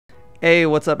Hey,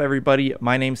 what's up everybody?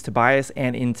 My name's Tobias,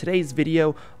 and in today's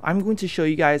video, I'm going to show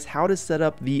you guys how to set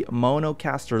up the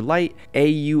Maonocaster Lite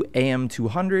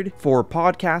AU-AM200 for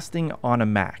podcasting on a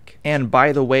Mac. And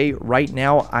by the way, right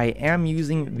now I am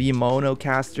using the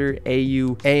Maonocaster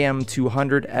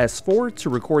AU-AM200 S4 to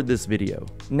record this video.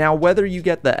 Now, whether you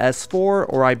get the S4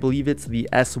 or I believe it's the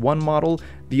S1 model,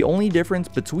 the only difference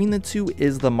between the two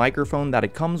is the microphone that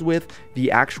it comes with.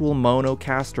 The actual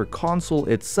Maonocaster console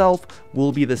itself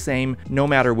will be the same no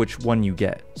matter which one you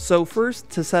get. So first,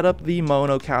 to set up the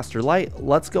Maonocaster Lite,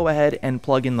 let's go ahead and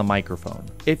plug in the microphone.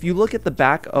 If you look at the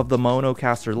back of the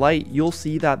Maonocaster Lite, you'll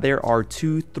see that there are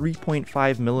two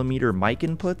 3.5mm mic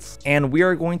inputs, and we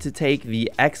are going to take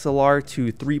the XLR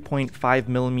to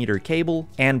 3.5mm cable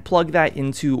and plug that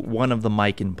into one of the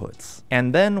mic inputs.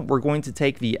 And then we're going to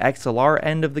take the XLR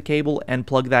end of the cable and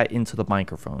plug that into the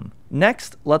microphone.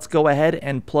 Next, let's go ahead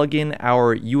and plug in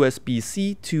our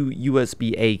USB-C to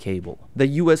USB-A cable.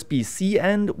 The USB-C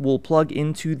end will plug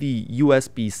into the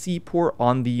USB-C port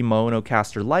on the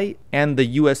Maonocaster Lite, and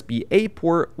the USB-A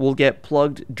port will get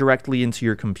plugged directly into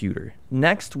your computer.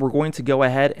 Next, we're going to go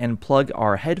ahead and plug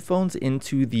our headphones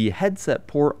into the headset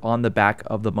port on the back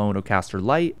of the Maonocaster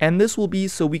Lite, and this will be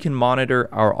so we can monitor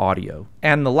our audio.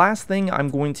 And the last thing I'm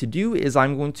going to do is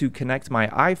I'm going to connect my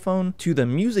iPhone to the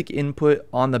music input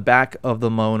on the back of the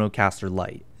Maonocaster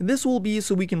Lite. This will be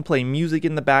so we can play music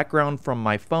in the background from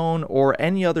my phone or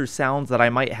any other sounds that I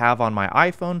might have on my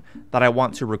iPhone that I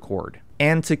want to record.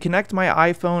 And to connect my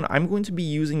iPhone, I'm going to be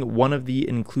using one of the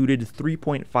included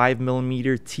 3.5mm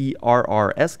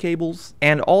TRRS cables,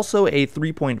 and also a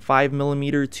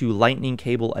 3.5mm to lightning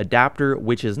cable adapter,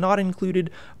 which is not included,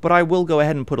 but I will go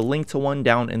ahead and put a link to one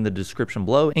down in the description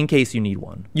below in case you need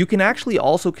one. You can actually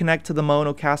also connect to the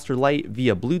Maonocaster Lite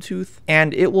via Bluetooth,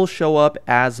 and it will show up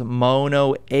as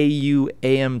Maono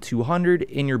AU-AM200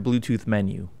 in your Bluetooth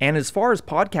menu. And as far as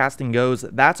podcasting goes,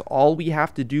 that's all we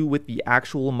have to do with the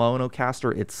actual Maonocaster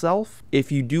itself.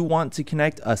 If you do want to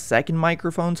connect a second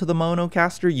microphone to the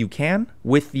Maonocaster, you can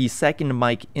with the second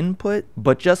mic input,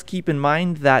 but just keep in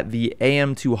mind that the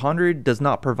AM200 does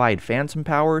not provide phantom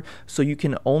power, so you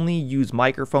can only use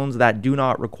microphones that do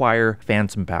not require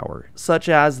phantom power, such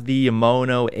as the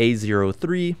Maono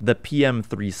A03, the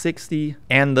PM360,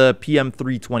 and the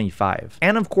PM325.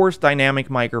 And of course, dynamic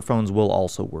microphones will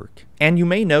also work. And you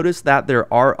may notice that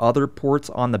there are other ports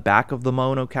on the back of the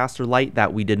Maonocaster Lite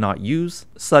that we did not use,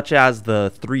 such as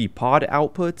the 3 pod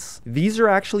outputs. These are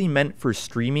actually meant for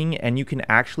streaming, and you can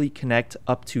actually connect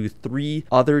up to 3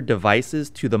 other devices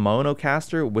to the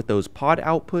Maonocaster with those pod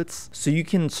outputs, so you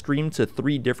can stream to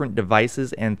 3 different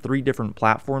devices and 3 different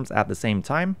platforms at the same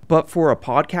time. But for a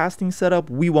podcasting setup,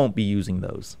 we won't be using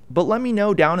those. But let me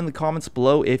know down in the comments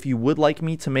below if you would like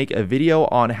me to make a video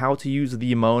on how to use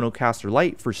the Maonocaster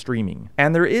Lite for streaming.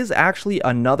 And there is actually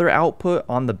another output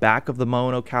on the back of the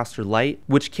Maonocaster Lite,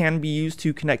 which can be used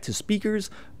to connect to speakers,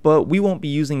 but we won't be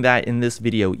using that in this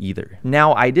video either.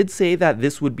 Now, I did say that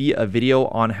this would be a video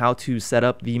on how to set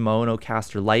up the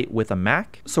Maonocaster Lite with a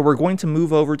Mac, so we're going to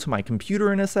move over to my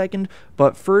computer in a second,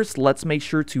 but first let's make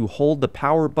sure to hold the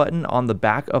power button on the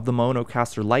back of the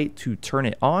Maonocaster Lite to turn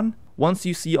it on. Once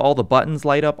you see all the buttons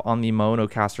light up on the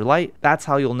Maonocaster Lite, that's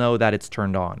how you'll know that it's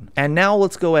turned on. And now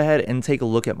let's go ahead and take a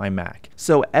look at my Mac.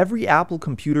 So every Apple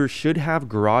computer should have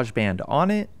GarageBand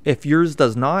on it. If yours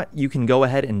does not, you can go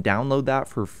ahead and download that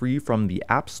for free from the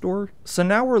App Store. So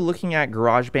now we're looking at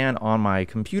GarageBand on my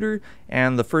computer,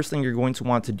 and the first thing you're going to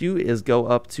want to do is go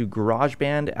up to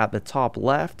GarageBand at the top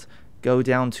left, go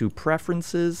down to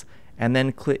Preferences, and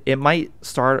then click. It might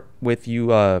start with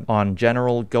you on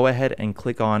General. Go ahead and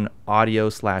click on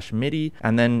Audio/MIDI,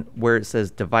 and then where it says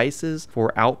Devices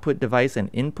for output device and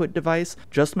input device,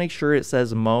 just make sure it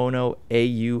says Maono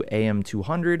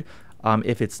AU-AM200.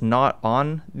 If it's not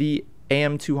on the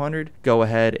AM200, go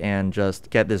ahead and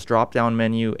just get this drop down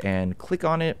menu and click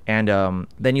on it, and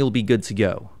then you'll be good to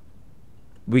go.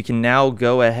 We can now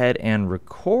go ahead and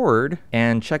record,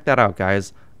 and check that out,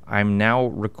 guys. I'm now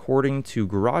recording to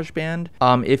GarageBand.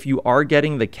 If you are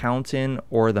getting the count-in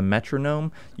or the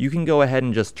metronome, you can go ahead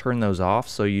and just turn those off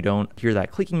so you don't hear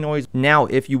that clicking noise. Now,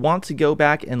 if you want to go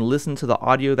back and listen to the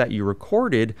audio that you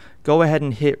recorded, go ahead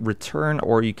and hit return,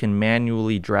 or you can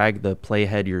manually drag the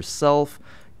playhead yourself.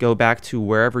 Go back to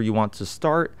wherever you want to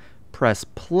start, press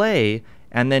play,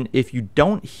 and then if you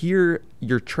don't hear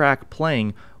your track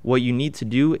playing, what you need to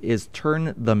do is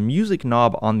turn the music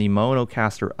knob on the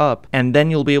Maonocaster up, and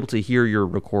then you'll be able to hear your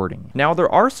recording. Now,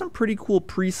 there are some pretty cool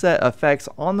preset effects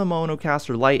on the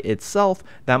Maonocaster Lite itself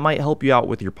that might help you out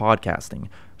with your podcasting.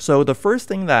 So the first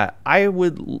thing that I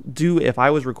would do if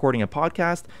I was recording a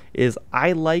podcast is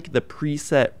I like the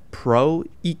preset Pro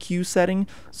EQ setting.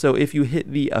 So if you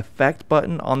hit the effect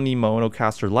button on the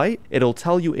Maonocaster Lite, it'll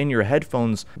tell you in your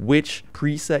headphones which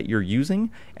preset you're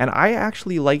using. And I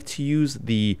actually like to use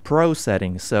the Pro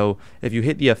setting. So if you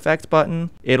hit the effect button,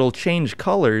 it'll change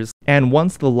colors. And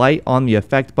once the light on the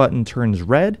effect button turns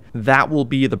red, that will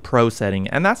be the Pro setting.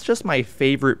 And that's just my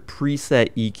favorite preset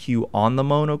EQ on the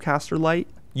Maonocaster Lite.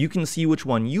 You can see which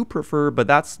one you prefer, but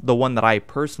that's the one that I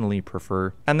personally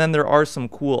prefer. And then there are some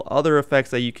cool other effects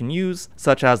that you can use,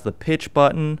 such as the pitch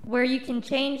button, where you can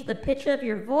change the pitch of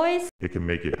your voice. It can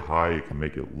make it high, it can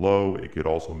make it low, it could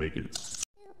also make it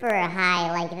super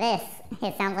high like this.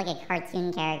 It sounds like a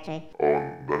cartoon character.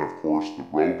 Then of course the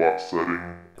robot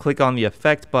setting. Click on the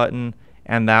effect button,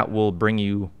 and that will bring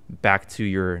you back to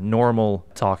your normal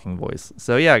talking voice.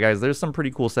 So yeah, guys, there's some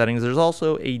pretty cool settings. There's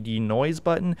also a denoise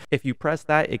button. If you press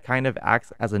that, it kind of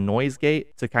acts as a noise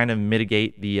gate to kind of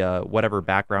mitigate the whatever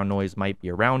background noise might be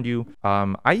around you.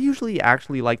 I usually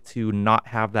actually like to not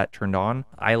have that turned on.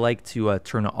 I like to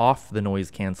turn off the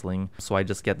noise canceling, so I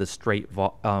just get the straight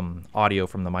audio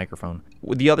from the microphone.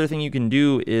 The other thing you can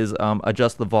do is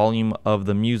adjust the volume of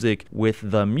the music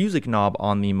with the music knob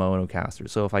on the Maonocaster.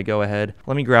 So if I go ahead,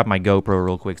 let me grab my GoPro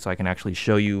real quick so I can actually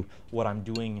show you what I'm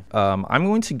doing. I'm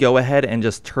going to go ahead and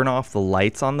just turn off the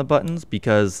lights on the buttons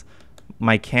because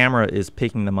my camera is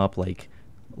picking them up like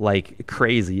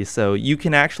crazy. So you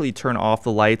can actually turn off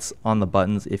the lights on the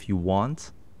buttons if you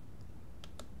want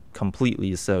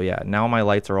completely. So yeah, now my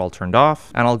lights are all turned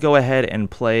off, and I'll go ahead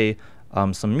and play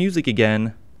some music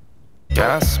again.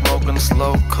 Gas smoking,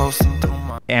 slow coasting through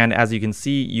my... And as you can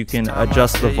see, you can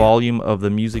adjust the volume of the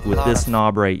music with this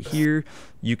knob right here.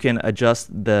 You can adjust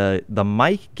the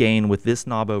mic gain with this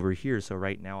knob over here. So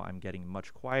right now I'm getting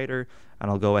much quieter,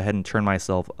 and I'll go ahead and turn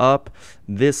myself up.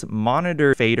 This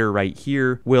monitor fader right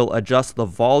here will adjust the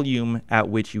volume at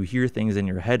which you hear things in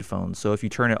your headphones. So if you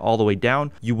turn it all the way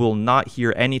down, you will not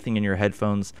hear anything in your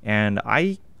headphones. And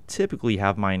I typically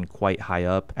have mine quite high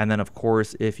up. And then of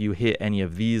course, if you hit any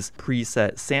of these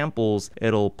preset samples,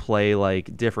 it'll play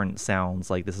like different sounds.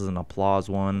 Like this is an applause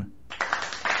one,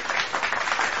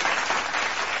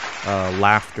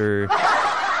 laughter.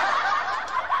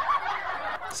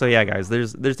 So yeah, guys,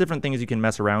 there's different things you can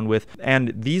mess around with.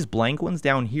 And these blank ones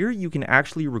down here, you can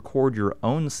actually record your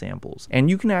own samples.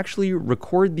 And you can actually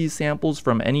record these samples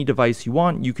from any device you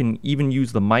want. You can even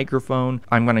use the microphone.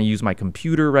 I'm going to use my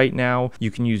computer right now. You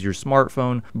can use your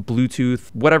smartphone, Bluetooth,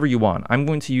 whatever you want. I'm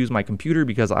going to use my computer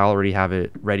because I already have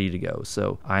it ready to go.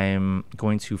 So I'm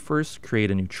going to first create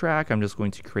a new track. I'm just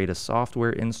going to create a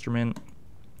software instrument,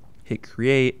 hit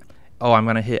create. Oh, I'm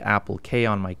going to hit Apple K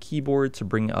on my keyboard to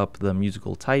bring up the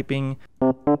musical typing.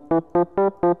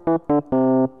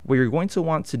 What you're going to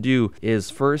want to do is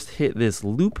first hit this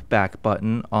loop back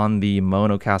button on the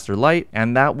Maonocaster Lite,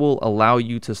 and that will allow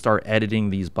you to start editing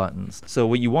these buttons. So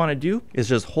what you want to do is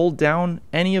just hold down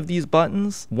any of these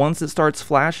buttons. Once it starts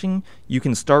flashing, you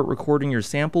can start recording your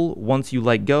sample. Once you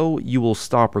let go, you will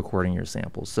stop recording your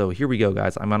sample. So here we go,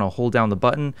 guys. I'm going to hold down the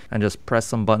button and just press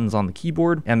some buttons on the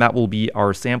keyboard, and that will be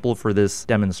our sample for this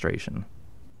demonstration.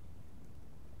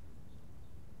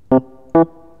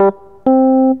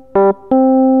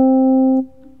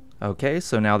 Okay,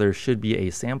 so now there should be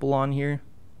a sample on here.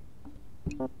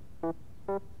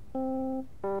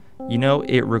 You know,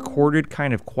 it recorded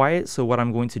kind of quiet, so what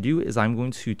I'm going to do is I'm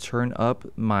going to turn up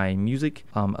my music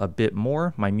a bit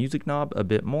more, my music knob a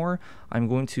bit more. I'm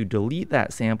going to delete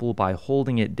that sample by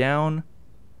holding it down.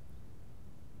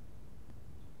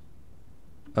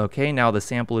 Okay, now the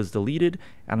sample is deleted,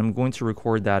 and I'm going to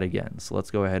record that again. So let's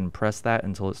go ahead and press that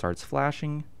until it starts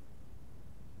flashing.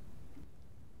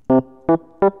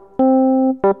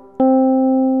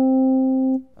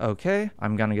 Okay,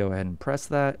 I'm gonna go ahead and press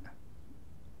that.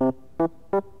 Alright,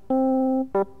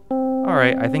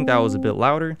 I think that was a bit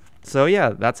louder. So yeah,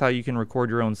 that's how you can record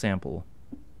your own sample.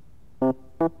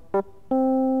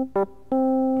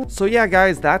 So yeah,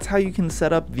 guys, that's how you can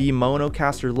set up the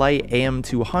Maonocaster Lite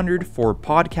AM200 for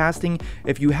podcasting.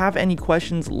 If you have any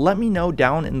questions, let me know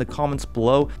down in the comments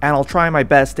below, and I'll try my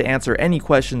best to answer any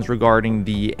questions regarding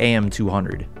the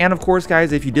AM200. And of course,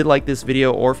 guys, if you did like this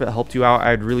video or if it helped you out,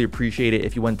 I'd really appreciate it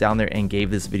if you went down there and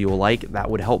gave this video a like. That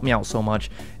would help me out so much.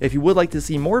 If you would like to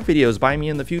see more videos by me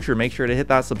in the future, make sure to hit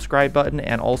that subscribe button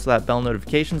and also that bell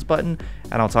notifications button,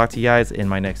 and I'll talk to you guys in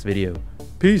my next video.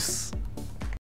 Peace!